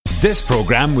This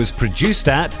programme was produced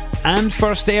at and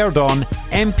first aired on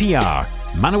MPR,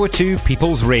 Manawatu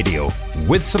People's Radio,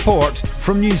 with support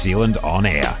from New Zealand On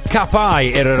Air. Ka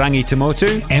pai Irarangi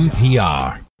Tamotu,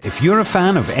 MPR. If you're a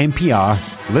fan of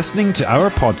MPR, listening to our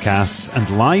podcasts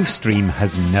and live stream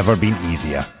has never been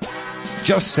easier.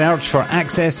 Just search for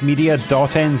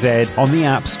accessmedia.nz on the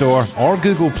App Store or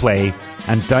Google Play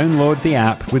and download the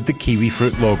app with the kiwi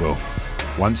fruit logo.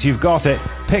 Once you've got it,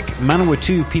 pick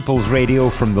Manawatu People's Radio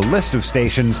from the list of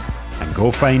stations and go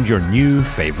find your new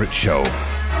favourite show.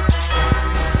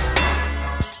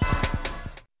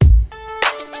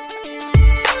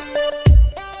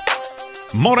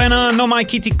 Morena no mai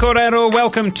kiti korero,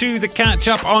 welcome to the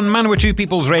Catchup on Manawatu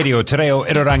People's Radio. Te reo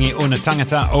Irarangi o na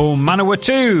tangata o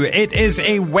Manawatu. It is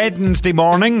a Wednesday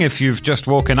morning if you've just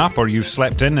woken up or you've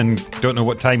slept in and don't know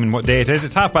what time and what day it is.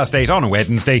 It's 8:30 on a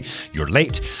Wednesday. You're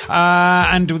late.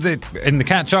 In the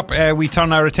Catchup, we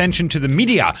turn our attention to the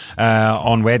media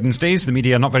on Wednesdays. The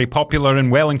media not very popular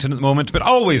in Wellington at the moment, but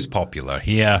always popular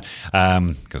here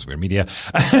because we're media.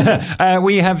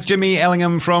 We have Jimmy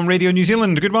Ellingham from Radio New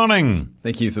Zealand. Good morning.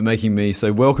 Thank you for making me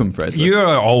so welcome, Fraser.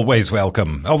 You're always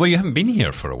welcome, although you haven't been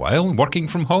here for a while, working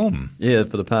from home. Yeah,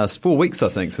 for the past 4 weeks, I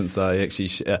think, since I actually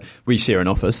we share an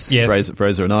office, yes.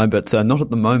 Fraser and I, but not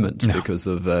at the moment because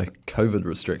of COVID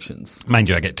restrictions. Mind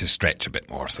you, I get to stretch a bit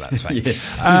more, so that's fine.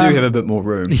 Yeah, you do have a bit more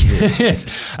room. Yes.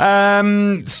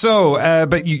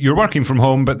 But you're working from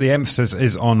home, but the emphasis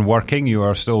is on working. You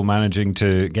are still managing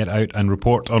to get out and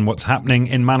report on what's happening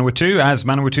in Manawatu as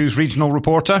Manawatu's regional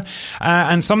reporter.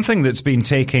 And something that's been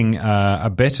taking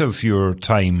a bit of your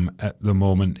time at the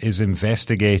moment is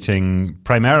investigating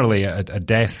primarily a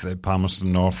death at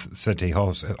Palmerston North City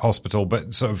Hospital,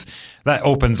 but sort of that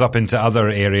opens up into other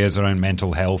areas around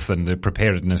mental health and the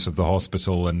preparedness of the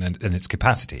hospital and its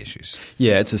capacity issues.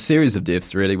 Yeah, it's a series of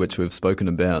deaths really, which we've spoken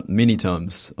about many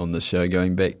times on the show,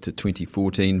 going back to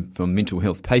 2014 from mental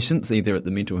health patients, either at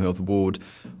the mental health ward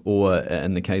or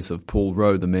in the case of Paul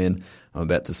Rowe, the man I'm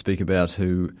about to speak about,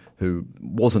 who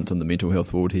wasn't in the mental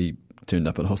health ward. He turned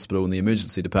up at hospital in the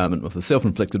emergency department with a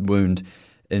self-inflicted wound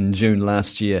in June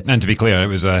last year. And to be clear, it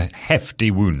was a hefty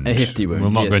wound. A hefty wound,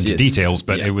 We'll not go into details,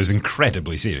 but yeah. it was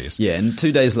incredibly serious. Yeah, and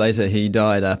 2 days later he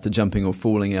died after jumping or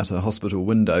falling out a hospital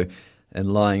window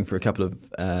and lying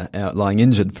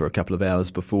injured for a couple of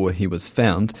hours before he was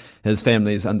found. His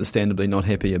family is understandably not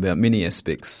happy about many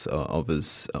aspects of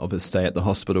his stay at the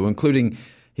hospital, including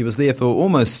he was there for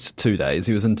almost 2 days.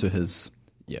 He was into his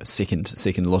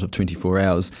second lot of 24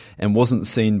 hours and wasn't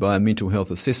seen by a mental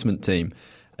health assessment team.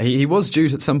 He was due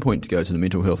at some point to go to the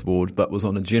mental health ward, but was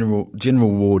on a general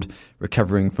ward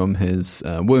recovering from his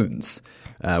wounds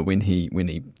when he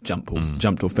jumped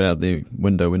or fell out the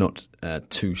window. We're not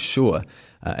too sure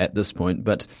at this point,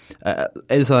 but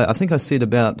as I think I said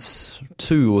about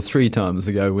 2 or 3 times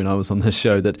ago when I was on this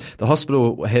show, that the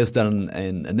hospital has done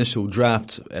an initial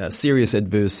draft serious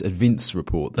adverse events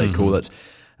report, they call it,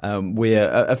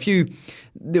 where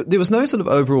there was no sort of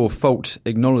overall fault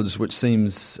acknowledged, which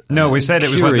seems No, we said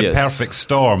curious. It was like the perfect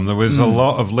storm. There was a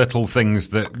lot of little things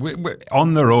that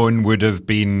on their own would have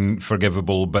been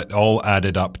forgivable, but all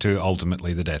added up to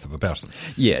ultimately the death of a person.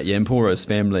 Yeah, and Paul Rowe's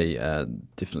family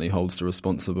definitely holds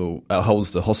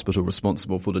the hospital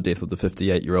responsible for the death of the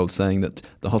 58-year-old, saying that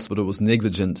the hospital was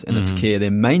negligent in its care.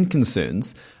 Their main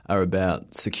concerns are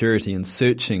about security and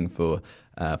searching for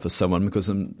someone, because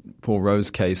in Paul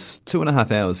Rowe's case,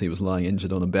 2.5 hours he was lying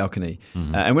injured on a balcony.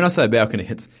 And when I say balcony,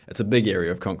 it's a big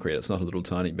area of concrete. It's not a little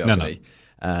tiny balcony,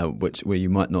 where you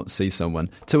might not see someone.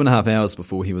 2.5 hours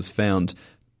before he was found,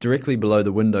 directly below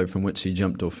the window from which he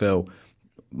jumped or fell.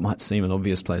 Might seem an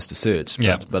obvious place to search,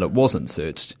 but it wasn't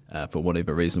searched for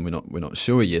whatever reason. We're not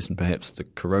sure yet, and perhaps the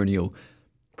coronial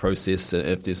process,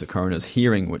 if there's a coroner's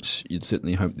hearing, which you'd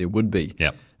certainly hope there would be.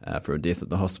 For a death at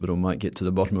the hospital, might get to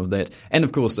the bottom of that. And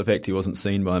of course the fact he wasn't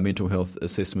seen by a mental health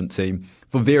assessment team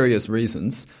for various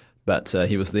reasons, but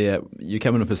he was there. You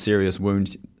come in with a serious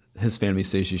wound, his family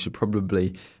says you should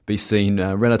probably be seen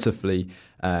relatively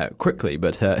quickly,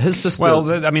 but his sister... Well,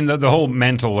 the whole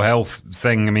mental health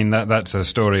thing, that's a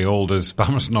story old as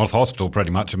Palmerston North Hospital, pretty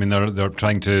much. They're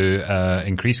trying to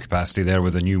increase capacity there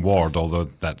with a new ward, although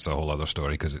that's a whole other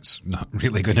story because it's not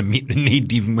really going to meet the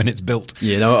need even when it's built.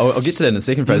 Yeah, no, I'll get to that in a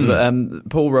second, Fraser. But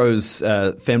Paul Rowe's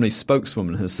family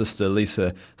spokeswoman, his sister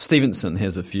Lisa Stevenson,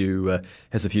 has a few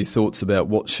thoughts about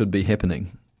what should be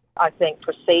happening. I think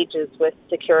procedures with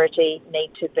security need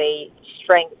to be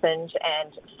strengthened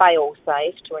and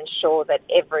fail-safe to ensure that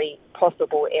every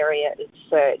possible area is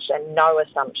searched and no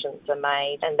assumptions are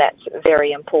made, and that's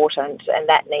very important, and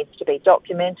that needs to be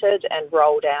documented and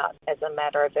rolled out as a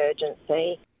matter of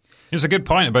urgency. It's a good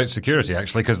point about security,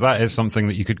 actually, because that is something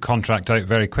that you could contract out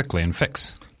very quickly and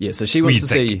fix. Yeah, so she wants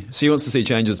to see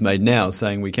changes made now,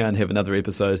 saying we can't have another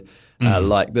episode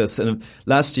like this. And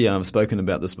last year, I've spoken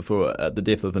about this before, the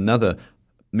death of another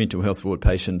mental health ward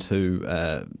patient who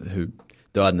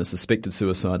died in a suspected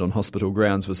suicide on hospital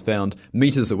grounds was found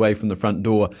metres away from the front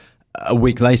door a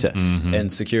week later,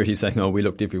 and security saying, "Oh, we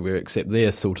looked everywhere except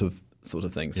there," sort of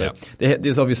thing. So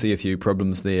there's obviously a few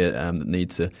problems there that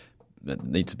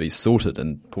need to be sorted,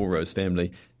 and Paul Rowe's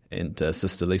family and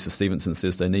sister Lisa Stevenson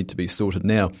says they need to be sorted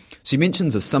now. She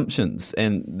mentions assumptions,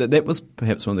 and that was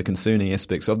perhaps one of the concerning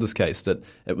aspects of this case, that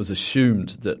it was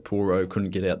assumed that Paul Rowe couldn't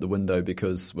get out the window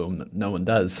because, well, no one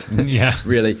does,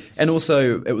 really. And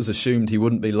also it was assumed he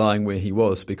wouldn't be lying where he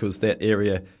was because that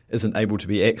area isn't able to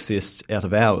be accessed out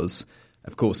of hours,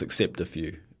 of course, except if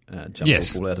you jump or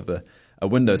fall out of a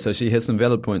window. So she has some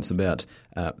valid points about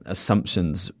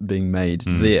assumptions being made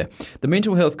there. The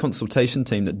mental health consultation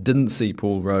team that didn't see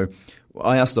Paul Rowe,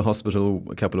 I asked the hospital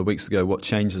a couple of weeks ago what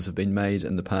changes have been made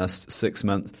in the past 6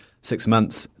 months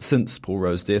since Paul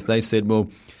Rowe's death. They said, well,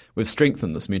 we've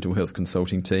strengthened this mental health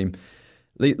consulting team.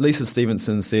 Lisa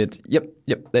Stevenson said, yep,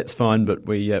 that's fine, but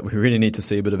we really need to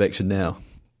see a bit of action now.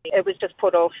 It was just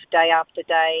put off day after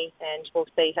day, and we'll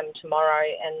see him tomorrow,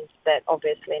 and that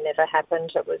obviously never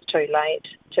happened. It was too late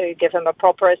to give him a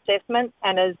proper assessment,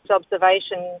 and his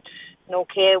observational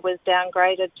care was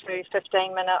downgraded to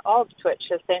 15-minute obs, which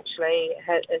essentially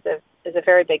is a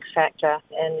very big factor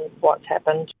in what's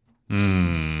happened.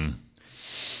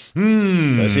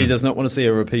 So she does not want to see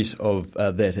a repeat of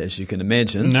that, as you can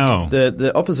imagine. No.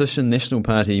 The opposition National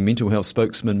Party mental health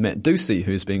spokesman Matt Ducey,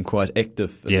 who's been quite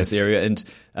active in this area, and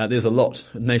there's a lot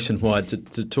nationwide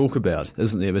to talk about,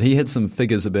 isn't there? But he had some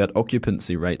figures about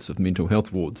occupancy rates of mental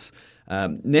health wards.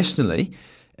 Nationally,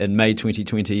 in May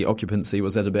 2020, occupancy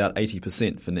was at about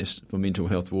 80% for mental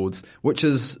health wards, which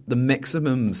is the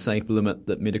maximum safe limit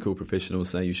that medical professionals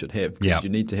say you should have, because you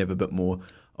need to have a bit more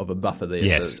of a buffer there.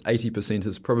 Yes. So 80%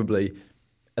 is probably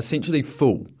essentially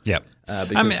full. Yeah.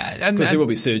 Because there will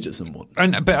be surges and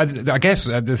whatnot. But I guess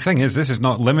the thing is, this is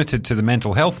not limited to the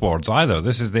mental health wards either.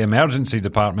 This is the emergency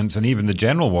departments and even the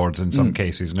general wards in some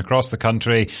cases. And across the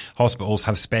country, hospitals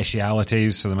have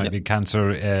specialities, so there might be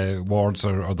cancer wards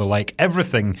or the like.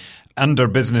 Everything under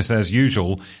business as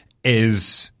usual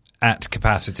is at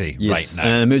capacity right now.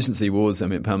 And emergency wards,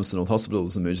 Palmerston North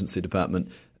Hospital's emergency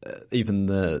department, even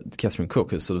Catherine Cook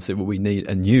has sort of said, well, we need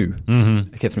a new.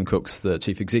 Catherine Cook's the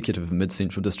chief executive of Mid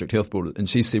Central District Health Board, and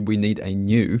she said we need a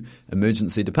new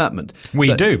emergency department.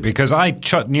 We do, because I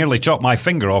nearly chopped my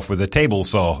finger off with a table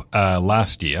saw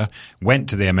last year. Went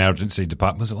to the emergency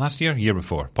department. Was it last year? Year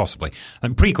before, possibly.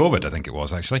 And pre-COVID, I think it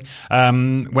was actually.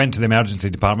 Went to the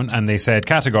emergency department, and they said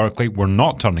categorically, we're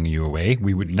not turning you away.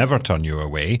 We would never turn you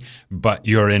away, but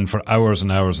you're in for hours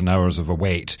and hours and hours of a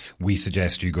wait. We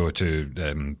suggest you go to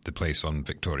the place on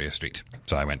Victoria Street.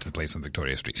 So I went to the place on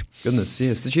Victoria Street. Goodness,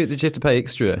 yes. Did you have to pay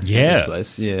extra at this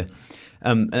place? Yeah.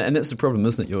 And that's the problem,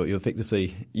 isn't it? You're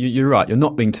effectively, you're right, you're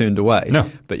not being turned away,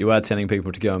 but you are telling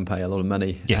people to go and pay a lot of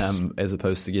money, as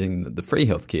opposed to getting the free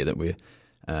healthcare that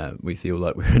we feel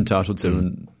like we're entitled to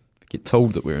and get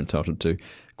told that we're entitled to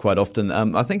quite often.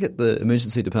 I think at the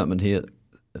emergency department here,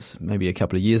 maybe a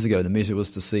couple of years ago, the measure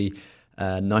was to see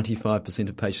 95%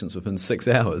 of patients within 6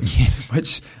 hours,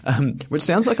 which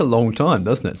sounds like a long time,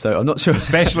 doesn't it? So I'm not sure.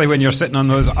 Especially when you're sitting on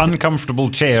those uncomfortable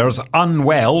chairs,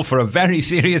 unwell for a very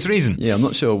serious reason. Yeah, I'm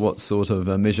not sure what sort of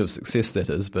measure of success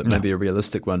that is, but maybe a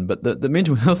realistic one. But the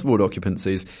mental health ward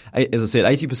occupancies, as I said,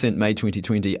 80% May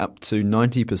 2020 up to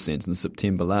 90% in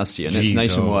September last year, and that's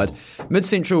nationwide.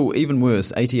 Mid-Central, even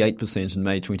worse, 88% in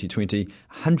May 2020,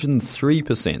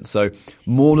 103%. So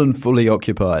more than fully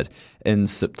occupied in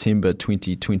September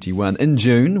 2021. In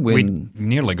June, when... We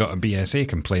nearly got a BSA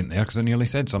complaint there because I nearly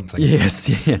said something.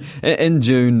 Yes, yeah. In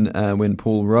June, when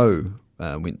Paul Rowe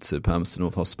went to Palmerston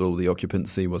North Hospital, the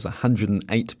occupancy was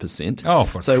 108%. Oh,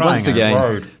 for crying out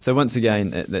loud. So once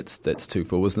again, that's too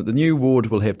full, isn't it? The new ward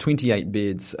will have 28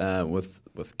 beds with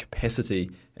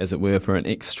capacity, as it were, for an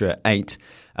extra 8.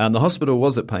 The hospital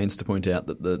was at pains to point out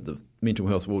that the mental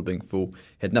health ward being full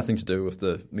had nothing to do with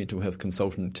the mental health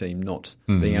consultant team not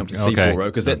being able to see Paul Rowe,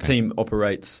 because that team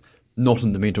operates not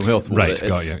in the mental health ward. Right,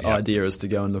 its idea is to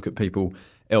go and look at people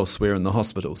elsewhere in the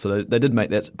hospital. So they did make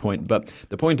that point. But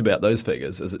the point about those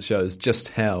figures is it shows just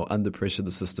how under pressure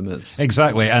the system is.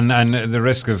 Exactly. And the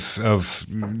risk of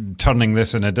turning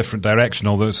this in a different direction,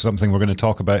 although it's something we're going to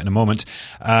talk about in a moment.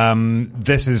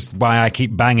 This is why I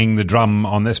keep banging the drum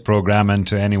on this program, and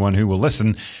to anyone who will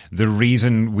listen, the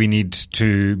reason we need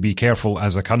to be careful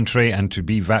as a country and to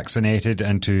be vaccinated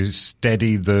and to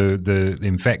steady the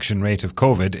infection rate of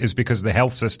COVID is because the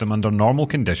health system under normal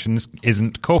conditions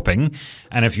isn't coping.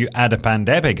 And if you add a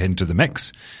pandemic into the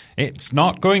mix, it's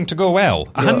not going to go well.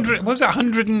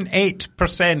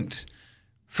 108%.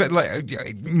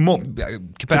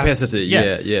 Capacity,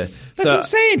 yeah. That's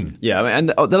insane. Yeah, and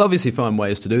they'll obviously find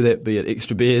ways to do that, be it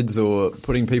extra beds or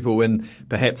putting people in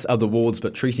perhaps other wards,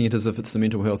 but treating it as if it's the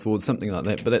mental health ward, something like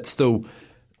that. But it's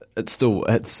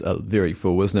very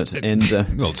full, isn't it? And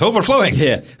well, it's overflowing.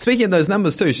 Yeah. Speaking of those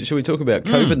numbers too, should we talk about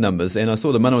COVID numbers? And I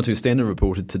saw the Manawatu Standard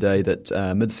reported today that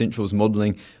Mid Central's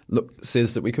modelling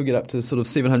says that we could get up to sort of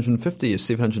 750 or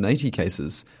 780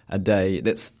 cases a day.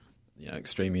 That's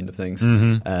extreme end of things.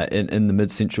 In the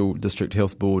Mid Central District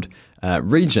Health Board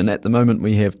region. At the moment,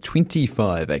 we have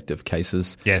 25 active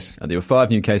cases. Yes. There were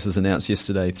 5 new cases announced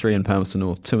yesterday, 3 in Palmerston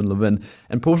North, 2 in Levin.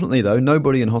 Importantly, though,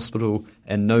 nobody in hospital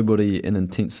and nobody in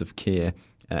intensive care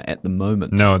at the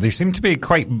moment. No, they seem to be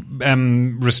quite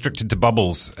restricted to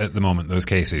bubbles at the moment, those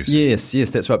cases. Yes,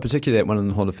 that's right, particularly that one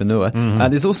in Hodowhenua.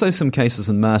 There's also some cases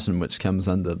in Martin, which comes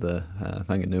under the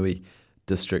Whanganui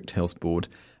District Health Board.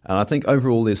 I think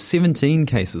overall there's 17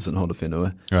 cases in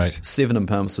Hodowhenua, right? 7 in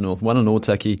Palmerston North, 1 in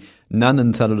Otaki, none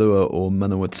in Tararua or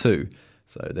Manawatu.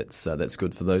 So that's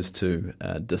good for those 2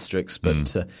 districts.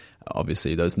 But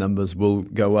obviously those numbers will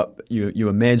go up. You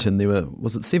imagine there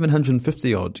was it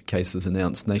 750 odd cases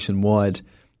announced nationwide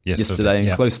yesterday,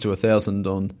 and close to 1,000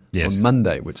 on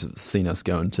Monday, which has seen us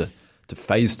go into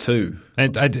phase 2.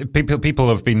 People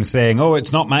have been saying,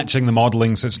 it's not matching the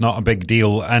modelling, so it's not a big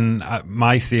deal. And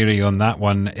my theory on that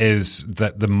one is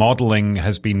that the modelling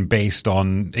has been based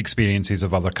on experiences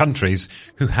of other countries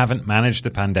who haven't managed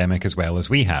the pandemic as well as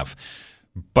we have.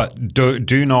 But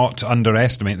do not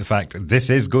underestimate the fact that this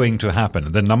is going to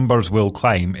happen. The numbers will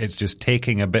climb. It's just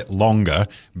taking a bit longer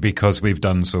because we've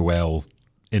done so well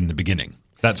in the beginning.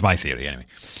 That's my theory, anyway.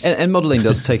 And modelling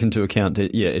does take into account,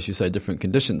 as you say, different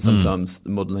conditions. Sometimes the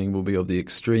modelling will be of the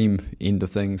extreme end of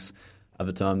things.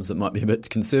 Other times it might be a bit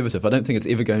conservative. I don't think it's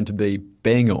ever going to be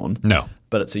bang on. No.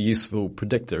 But it's a useful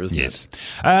predictor, isn't it?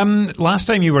 Last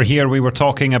time you were here, we were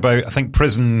talking about, I think,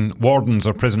 prison wardens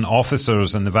or prison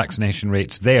officers and the vaccination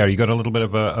rates there. You got a little bit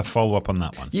of a follow-up on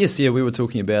that one. Yes, we were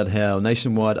talking about how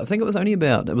nationwide, I think it was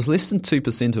less than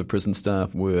 2% of prison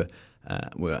staff were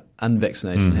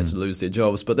unvaccinated and had to lose their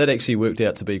jobs, but that actually worked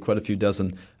out to be quite a few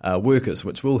dozen workers,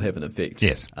 which will have an effect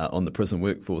on the prison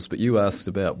workforce. But you asked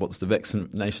about what's the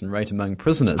vaccination rate among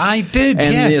prisoners. I did,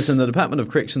 and yes. And the Department of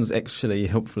Corrections actually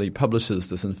helpfully publishes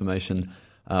this information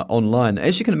online.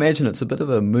 As you can imagine, it's a bit of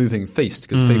a moving feast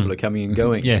because people are coming and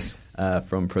going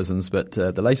from prisons. But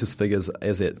the latest figures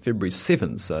as at February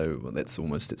 7, so it's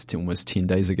almost 10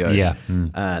 days ago.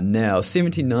 Now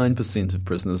 79% of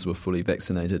prisoners were fully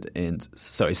vaccinated,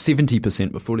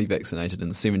 70% were fully vaccinated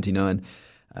and 79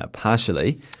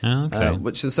 partially.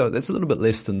 Which is that's a little bit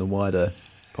less than the wider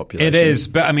population. It is,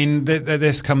 but I mean,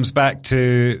 this comes back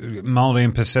to Maori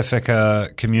and Pacifica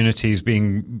communities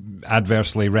being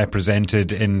adversely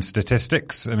represented in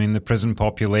statistics. I mean, the prison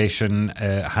population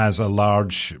has a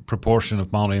large proportion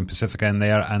of Maori and Pacifica in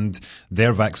there, and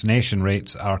their vaccination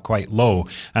rates are quite low.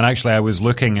 And actually, I was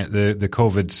looking at the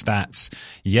COVID stats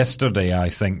yesterday, I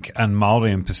think, and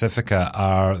Maori and Pacifica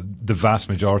are the vast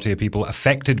majority of people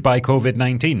affected by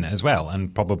COVID-19 as well,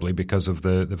 and probably because of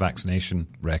the vaccination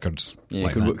records.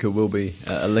 Could will be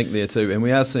a link there too. And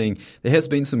we are seeing there has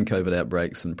been some COVID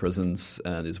outbreaks in prisons.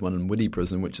 There's one in Widi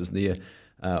Prison, which is near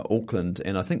Auckland,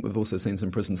 and I think we've also seen some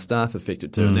prison staff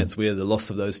affected too, and that's where the loss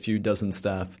of those few dozen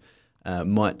staff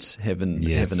might have an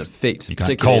effect. You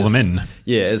can't call them in.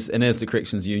 As the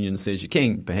Corrections Union says, you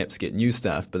can perhaps get new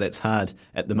staff, but that's hard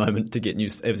at the moment to get new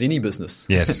staff as any business.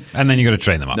 Yes, and then you've got to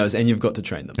train them up. And you've got to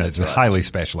train them. It's a highly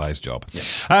specialised job.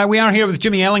 Yeah. We are here with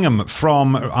Jimmy Ellingham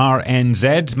from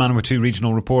RNZ, Manawatu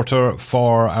regional reporter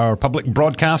for our public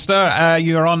broadcaster.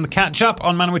 You are on the Catchup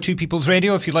on Manawatu People's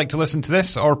Radio. If you'd like to listen to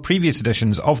this or previous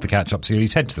editions of the Catchup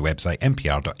series, head to the website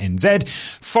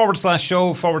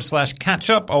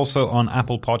mpr.nz/show/catchup. Also on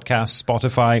Apple Podcasts,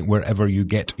 Spotify, wherever you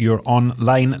get your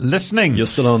online listening. You're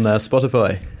still on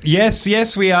Spotify?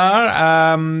 Yes, we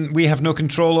are. We have no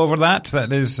control over that.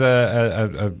 That is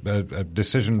a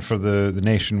decision for the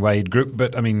nationwide group.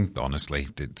 But, I mean, honestly,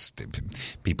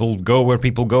 people go where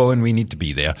people go, and we need to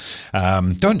be there.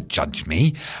 Don't judge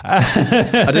me.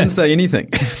 I didn't say anything.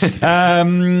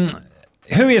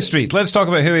 Huia Street. Let's talk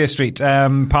about Huia Street.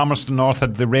 Palmerston North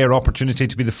had the rare opportunity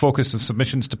to be the focus of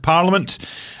submissions to Parliament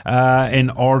in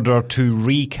order to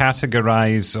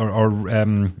recategorise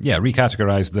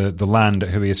recategorise the land at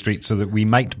Huia Street so that we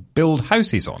might build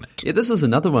houses on it. Yeah, this is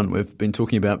another one we've been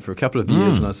talking about for a couple of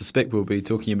years, and I suspect we'll be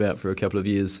talking about for a couple of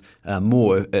years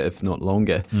more, if not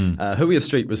longer. Huia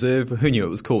Street Reserve, who knew it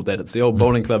was called that? It's the old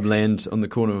bowling club land on the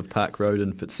corner of Park Road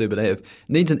and Fitzherbert Ave.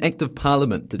 Needs an act of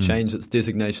Parliament to change its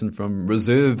designation from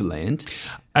reserve land,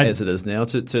 as it is now,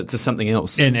 to something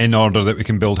else. In order that we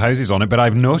can build houses on it. But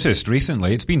I've noticed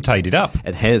recently it's been tidied up.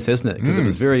 It has, hasn't it? Because it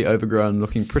was very overgrown,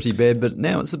 looking pretty bad, but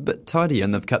now it's a bit tidy,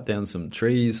 and they've cut down some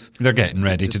trees. They're getting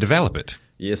ready to develop it.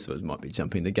 Yes, it might be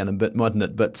jumping the gun a bit, mightn't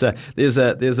it? But there's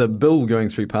a bill going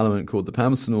through Parliament called the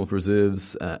Palmerston North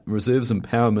Reserves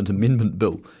Empowerment Amendment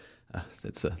Bill.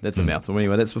 That's a mouthful.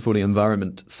 Anyway, that's before the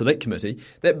Environment Select Committee.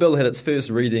 That bill had its first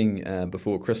reading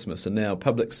before Christmas, and now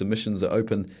public submissions are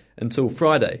open until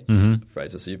Friday,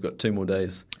 Fraser. So you've got 2 more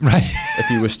days, right? If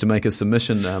you wish to make a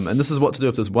submission. And this is what to do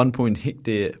with this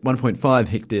 1.5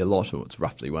 hectare lot, or it's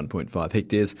roughly 1.5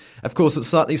 hectares. Of course, it's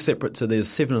slightly separate to there's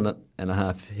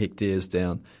 7.5 hectares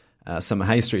down Summer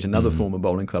Hay Street, another former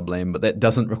bowling club land, but that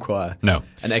doesn't require an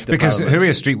act of because Parliament.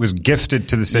 Huia Street was gifted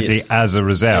to the city as a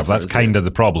reserve. That's kind of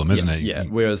the problem, isn't it? Yeah,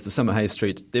 whereas the Summer Hay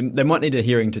Street, they might need a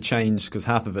hearing to change because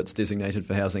half of it's designated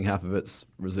for housing, half of it's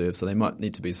reserved, so they might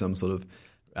need to be some sort of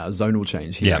zonal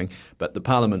change hearing. But the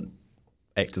Parliament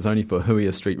Act is only for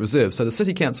Huia Street Reserve. So the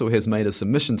City Council has made a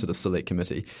submission to the Select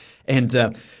Committee, and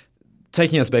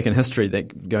taking us back in history,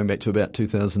 going back to about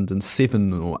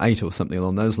 2007 or 8 or something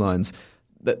along those lines,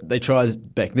 they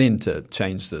tried back then to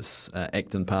change this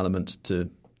act in Parliament to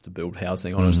build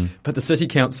housing on it. But the City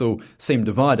Council seemed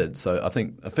divided. So I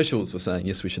think officials were saying,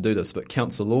 yes, we should do this. But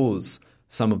councillors,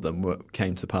 some of them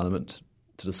came to Parliament,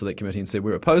 to the Select Committee, and said,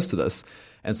 we're opposed to this.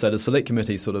 And so the Select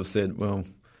Committee sort of said, well,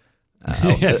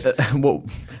 get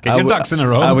your ducks in a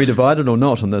row. Are we divided or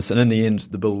not on this? And in the end,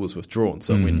 the bill was withdrawn,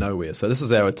 so it went nowhere. So this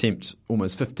is our attempt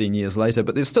almost 15 years later.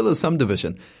 But there still is some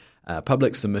division.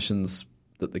 Public submissions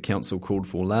that the council called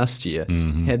for last year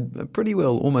had a pretty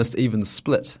well almost even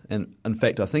split. And in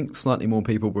fact, I think slightly more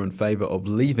people were in favour of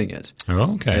leaving it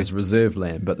as reserve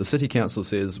land. But the City Council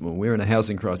says, well, we're in a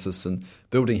housing crisis and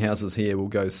building houses here will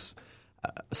go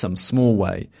some small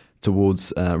way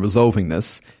towards resolving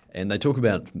this. And they talk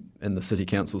about, in the City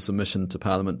Council submission to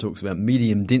Parliament, talks about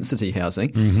medium density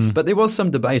housing. But there was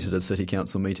some debate at a City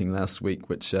Council meeting last week,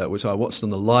 which I watched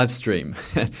on the live stream,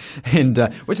 and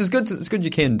which is good. It's good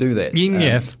you can do that,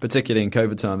 yes, particularly in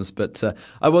COVID times. But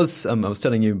I was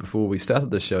telling you before we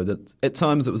started this show that at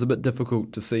times it was a bit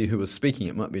difficult to see who was speaking.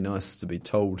 It might be nice to be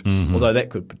told, although that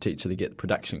could potentially get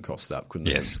production costs up, couldn't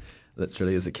it? Yes.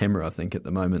 Literally as a camera, I think, at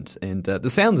the moment. And the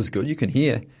sound is good. You can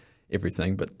hear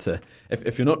everything, but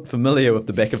if you're not familiar with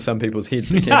the back of some people's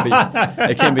heads, it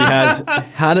can be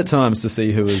hard at times to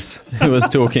see who is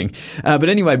talking. But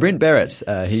anyway, Brent Barrett,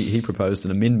 he proposed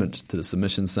an amendment to the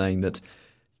submission saying that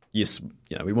yes,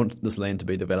 we want this land to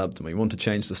be developed and we want to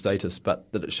change the status,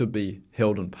 but that it should be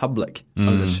held in public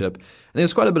ownership. And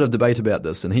there's quite a bit of debate about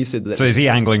this, and he said that. So is he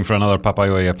angling for another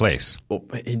Papaioia place? Well,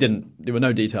 he didn't. There were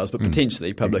no details, but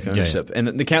potentially public ownership. Yeah.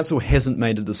 And the council hasn't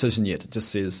made a decision yet. It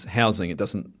just says housing. It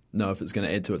doesn't know if it's going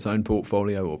to add to its own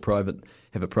portfolio or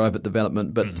have a private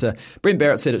development. But Brent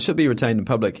Barrett said it should be retained in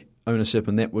public ownership,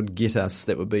 and that would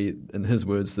be, in his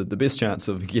words, the best chance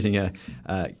of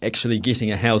actually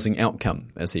getting a housing outcome,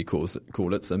 as he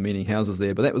called it, so meaning houses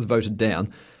there. But that was voted down.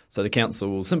 So the council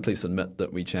will simply submit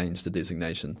that we change the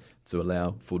designation to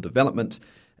allow for development.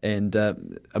 And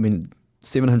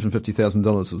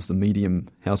 $750,000 was the medium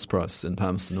house price in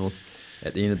Palmerston North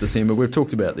at the end of December. We've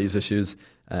talked about these issues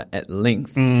at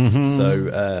length.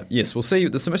 So, yes, we'll see.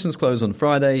 The submissions close on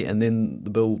Friday, and then the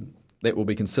bill, that will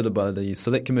be considered by the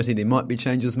Select Committee. There might be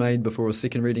changes made before a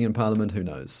second reading in Parliament. Who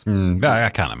knows? I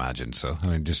can't imagine so. I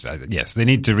mean, yes, they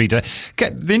need to read it.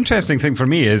 The interesting thing for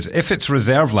me is, if it's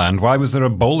reserve land, why was there a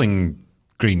bowling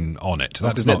green on it?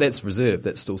 That's reserve.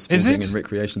 That's still sporting and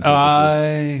recreation purposes.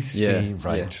 I see. Yeah,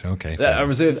 right. Yeah. Okay. A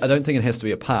reserve, I don't think it has to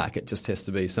be a park. It just has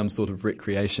to be some sort of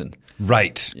recreation.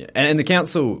 Right. Yeah. And the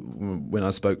council, when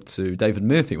I spoke to David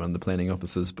Murphy, one of the planning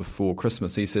officers before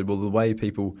Christmas, he said, well, the way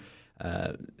people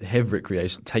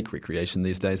take recreation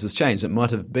these days has changed. It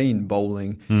might have been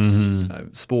bowling,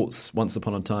 sports once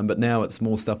upon a time, but now it's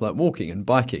more stuff like walking and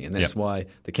biking, and that's why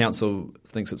the council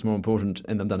thinks it's more important,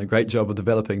 and they've done a great job of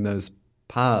developing those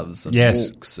paths and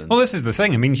walks. And well, this is the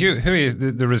thing. I mean,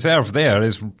 the reserve there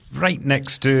is right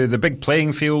next to the big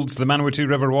playing fields, the Manawatu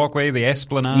River Walkway, the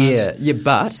Esplanade. Yeah,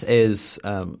 but as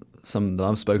some that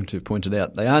I've spoken to pointed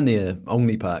out, they are near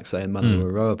Only Park, say in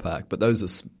Manawaroa Park, but those are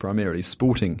primarily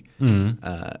sporting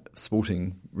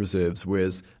reserves,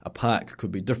 whereas a park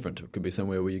could be different. It could be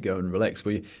somewhere where you go and relax.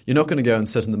 Where you're not going to go and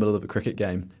sit in the middle of a cricket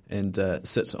game and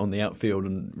sit on the outfield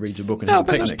and read your book and have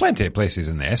a picnic. There's plenty of places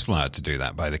in the Esplanade to do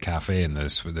that, by the cafe and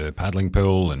the paddling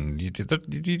pool, and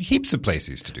heaps of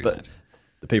places to do that.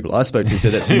 The people I spoke to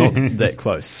said that's not that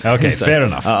close. Okay, so, fair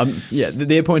enough.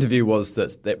 Their point of view was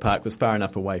that park was far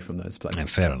enough away from those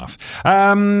places. Fair enough.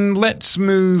 Let's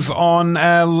move on.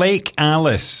 Lake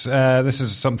Alice. This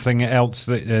is something else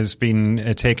that has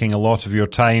been taking a lot of your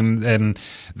time.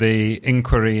 The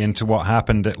inquiry into what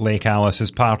happened at Lake Alice is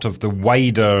part of the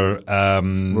wider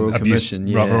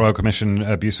Royal Commission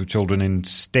Abuse of Children in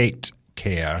State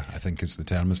Care, I think is the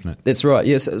term, isn't it? That's right,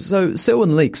 yes. So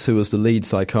Selwyn Leeks, who was the lead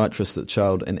psychiatrist at the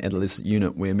Child and Adolescent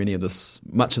Unit, where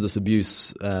much of this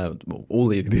abuse, all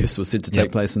the abuse was said to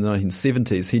take place in the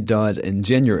 1970s, he died in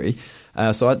January.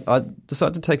 So I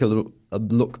decided to take a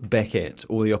look back at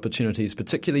all the opportunities,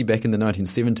 particularly back in the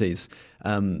 1970s,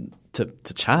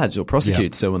 to charge or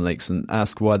prosecute Selwyn Leeks and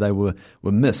ask why they were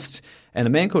missed. And a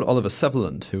man called Oliver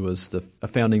Sutherland, who was a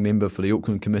founding member for the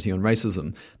Auckland Committee on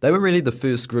Racism, they were really the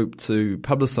first group to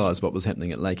publicise what was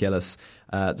happening at Lake Alice.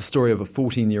 The story of a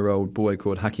 14-year-old boy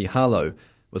called Haki Harlow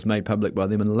was made public by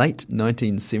them in late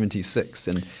 1976.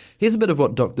 And here's a bit of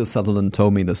what Dr. Sutherland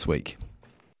told me this week.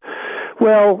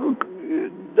 Well,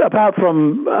 apart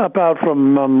from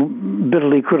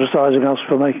bitterly criticising us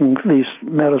for making these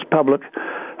matters public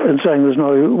and saying there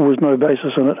was no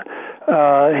basis in it,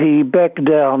 he backed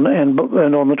down, and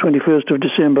on the 21st of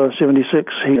December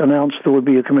 76, he announced there would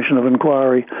be a commission of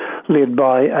inquiry led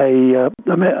by an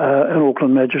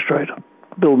Auckland magistrate,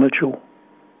 Bill Mitchell.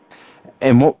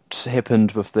 And what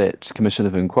happened with that commission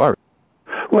of inquiry?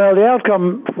 Well, the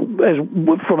outcome,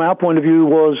 from our point of view,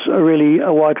 was really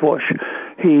a whitewash.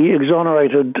 He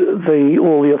exonerated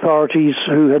all the authorities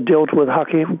who had dealt with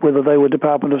Haki, whether they were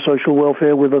Department of Social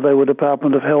Welfare, whether they were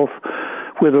Department of Health,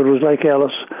 whether it was Lake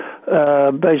Alice.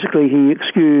 Basically, he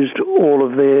excused all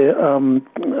of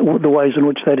the ways in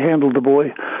which they'd handled the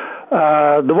boy.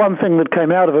 The one thing that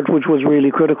came out of it, which was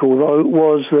really critical, though,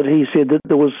 was that he said that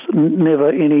there was never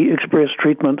any express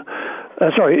consent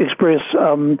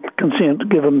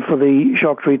given for the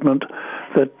shock treatment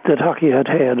that Haki had,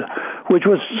 which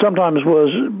was sometimes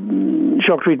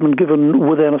shock treatment given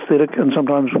with anaesthetic and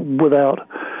sometimes without,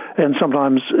 and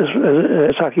sometimes,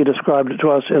 as Haki described it to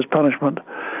us, as punishment.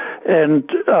 And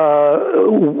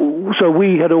so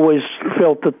we had always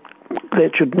felt that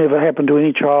should never happen to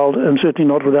any child, and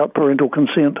certainly not without parental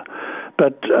consent.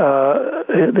 But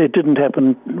it didn't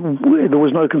happen. There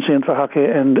was no consent for Hake,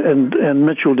 and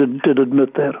Mitchell did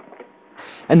admit that.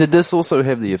 And did this also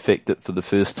have the effect that for the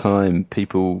first time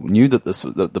people knew that this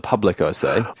was the public, I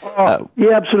say?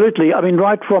 Yeah, absolutely. I mean,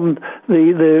 right from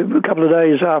the couple of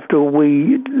days after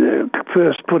we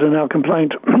first put in our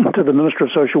complaint to the Minister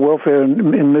of Social Welfare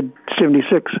in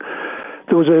mid-76,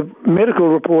 there was a medical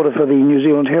reporter for the New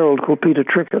Zealand Herald called Peter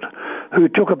Trickett who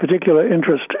took a particular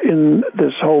interest in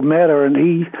this whole matter, and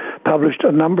he published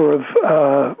a number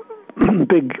of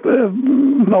big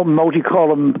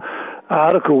multi-column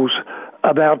articles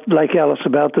about Lake Alice,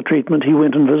 about the treatment. He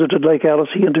went and visited Lake Alice.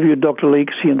 He interviewed Dr.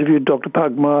 Leeks. He interviewed Dr.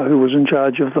 Pugmar, who was in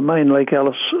charge of the main Lake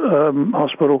Alice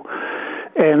hospital.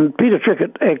 And Peter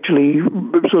Trickett actually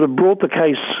sort of brought the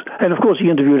case, and of course he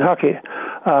interviewed Hake,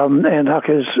 and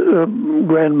Hake's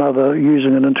grandmother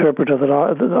using an interpreter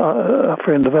a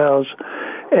friend of ours.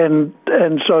 And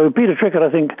so Peter Trickett, I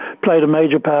think, played a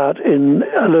major part in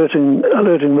alerting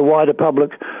the wider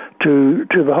public to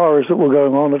the horrors that were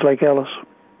going on at Lake Alice.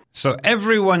 So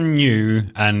everyone knew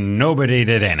and nobody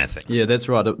did anything. Yeah, that's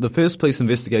right. The first police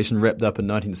investigation wrapped up in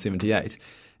 1978,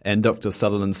 and Dr.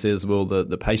 Sutherland says, well,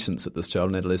 the patients at this child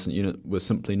and adolescent unit were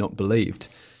simply not believed,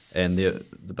 and the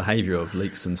behaviour of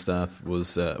Leeks and staff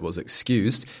was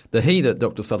excused. The he that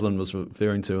Dr. Sutherland was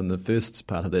referring to in the first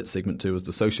part of that segment too was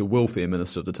the Social Welfare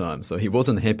Minister at the time, so he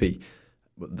wasn't happy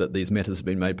that these matters had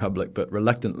been made public, but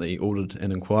reluctantly ordered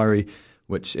an inquiry,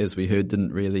 which, as we heard,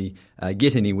 didn't really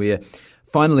get anywhere.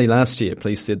 Finally, last year,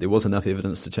 police said there was enough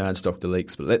evidence to charge Dr.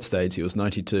 Leeks, but at that stage he was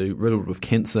 92, riddled with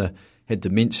cancer, had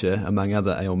dementia, among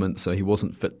other ailments, so he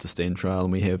wasn't fit to stand trial.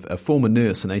 And we have a former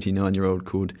nurse, an 89-year-old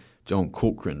called John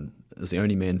Corcoran, is the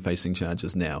only man facing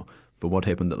charges now for what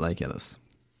happened at Lake Alice.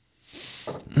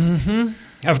 Mm-hmm.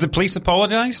 Have the police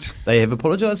apologised? They have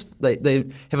apologised. They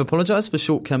have apologised for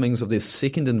shortcomings of their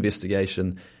second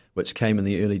investigation, which came in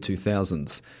the early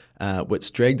 2000s,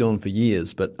 which dragged on for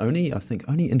years, but only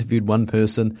interviewed one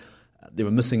person. There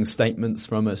were missing statements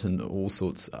from it and all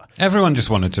sorts. Everyone just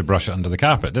wanted to brush it under the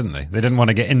carpet, didn't they? They didn't want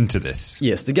to get into this.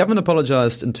 Yes, the government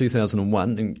apologised in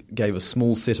 2001 and gave a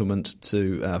small settlement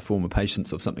to former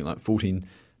patients of something like $14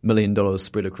 million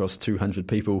spread across 200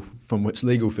 people, from which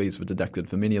legal fees were deducted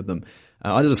for many of them.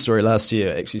 I did a story last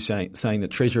year actually saying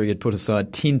that Treasury had put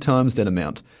aside 10 times that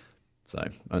amount. So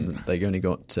they only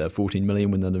got 14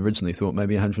 million when they'd originally thought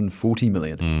maybe 140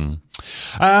 million.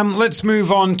 Let's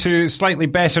move on to slightly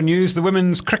better news, the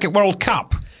Women's Cricket World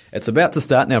Cup. It's about to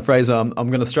start now, Fraser. I'm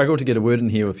going to struggle to get a word in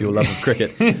here with your love of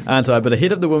cricket, aren't I? But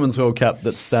ahead of the Women's World Cup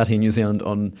that's starting in New Zealand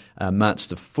on March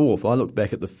the 4th, I looked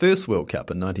back at the first World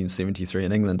Cup in 1973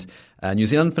 in England. New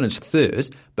Zealand finished third,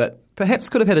 but perhaps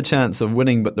could have had a chance of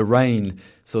winning, but the rain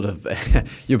sort of,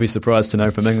 you'll be surprised to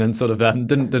know from England, sort of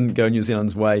didn't go New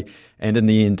Zealand's way. And in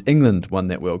the end, England won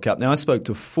that World Cup. Now, I spoke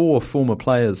to 4 former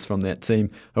players from that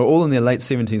team who are all in their late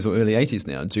 70s or early 80s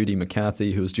now. Judy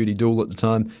McCarthy, who was Judy Doull at the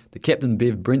time, the captain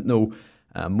Bev Brentnell,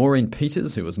 Maureen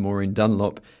Peters, who was Maureen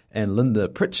Dunlop, and Linda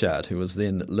Pritchard, who was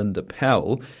then Linda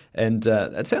Powell. And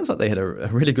it sounds like they had a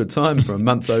really good time for a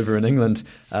month over in England,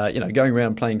 going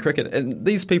around playing cricket. And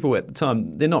these people at the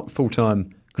time, they're not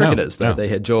full-time cricketers. No. They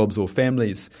had jobs or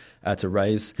families to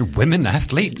raise. Women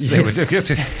athletes. Yes.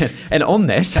 And on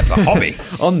that... That's a hobby.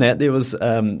 On that, there's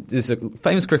a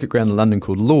famous cricket ground in London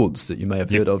called Lord's that you may have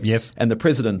heard of. Yes. And the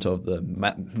president of the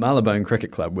Marylebone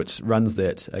Cricket Club, which runs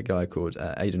that, a guy called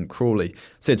Aidan Crawley,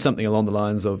 said something along the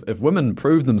lines of, if women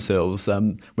prove themselves,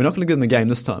 we're not going to give them a game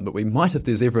this time, but we might if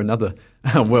there's ever another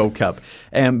World Cup.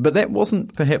 But that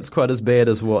wasn't perhaps quite as bad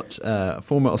as what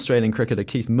former Australian cricketer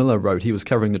Keith Miller wrote. He was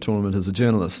covering the tournament as a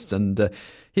journalist, and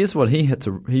here's what he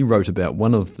wrote about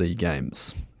one of the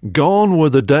games. Gone were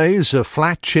the days of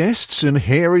flat chests and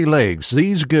hairy legs.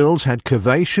 These girls had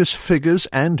curvaceous figures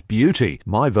and beauty.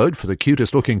 My vote for the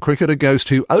cutest looking cricketer goes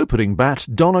to opening bat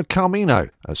Donna Carmino,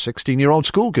 a 16-year-old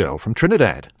schoolgirl from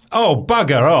Trinidad. Oh,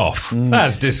 bugger off.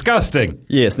 That's disgusting.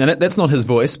 Yes, now that's not his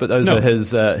voice, but those are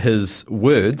his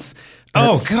words.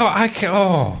 Oh,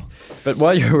 God, But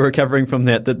while you were recovering from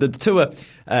that, the tour,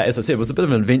 as I said, was a bit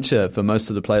of an adventure for most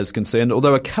of the players concerned,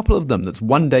 although a couple of them, that's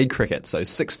one-day cricket, so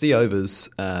 60 overs,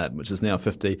 which is now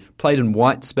 50, played in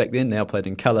whites back then, now played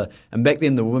in colour, and back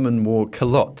then the women wore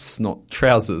culottes, not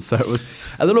trousers, so it was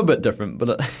a little bit different.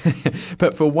 But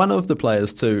for one of the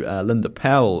players too, Linda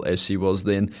Powell, as she was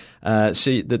then,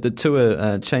 the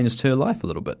tour changed her life a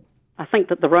little bit. I think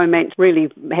that the romance really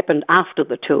happened after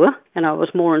the tour, and I was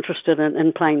more interested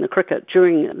in playing the cricket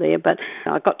during it there. But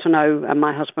I got to know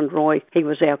my husband Roy. He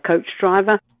was our coach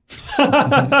driver.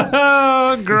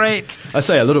 Great. I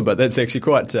say a little bit. That's actually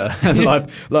quite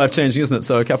life-changing, isn't it?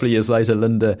 So a couple of years later,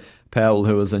 Linda Powell,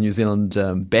 who was a New Zealand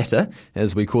batter,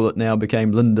 as we call it now,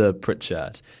 became Linda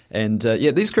Pritchard. And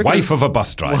these cricketers... Wife of a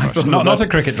bus driver. Not a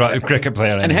cricket player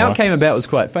anymore. And how it came about was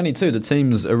quite funny too. The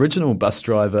team's original bus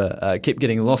driver kept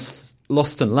getting lost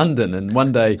in London, and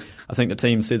one day I think the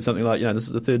team said something like, this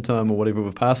is the third time or whatever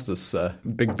we've passed this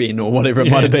Big Ben or whatever it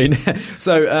might have been.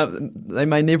 So they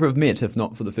may never have met if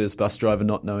not for the first bus driver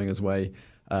not knowing his way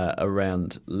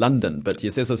around London. But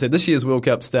yes, as I said, this year's World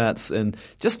Cup starts in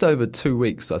just over 2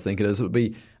 weeks, I think it is. It would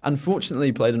be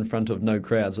unfortunately played in front of no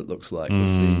crowds, it looks like,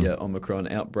 with the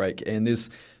Omicron outbreak. And there's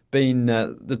been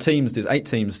there's 8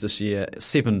 teams this year,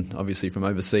 7 obviously from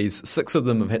overseas. 6 of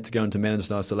them have had to go into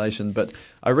managed isolation. But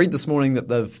I read this morning that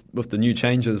with the new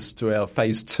changes to our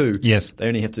phase 2, they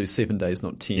only have to do 7 days,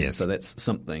 not 10. Yes. So that's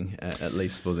something at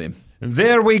least for them.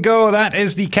 There we go. That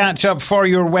is the catch-up for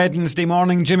your Wednesday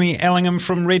morning. Jimmy Ellingham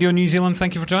from Radio New Zealand,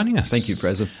 thank you for joining us. Thank you,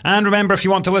 Fraser. And remember, if you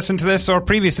want to listen to this or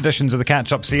previous editions of the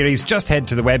Catch-Up series, just head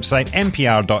to the website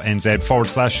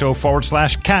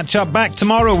npr.nz/show/catch-up. Back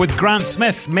tomorrow with Grant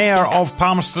Smith, Mayor of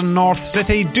Palmerston North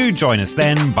City. Do join us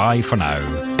then. Bye for now.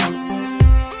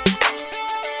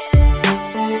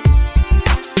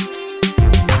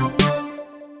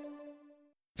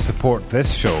 Support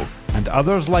this show and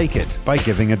others like it by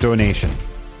giving a donation.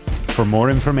 For more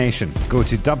information, go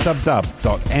to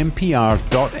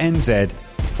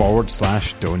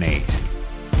www.npr.nz/donate.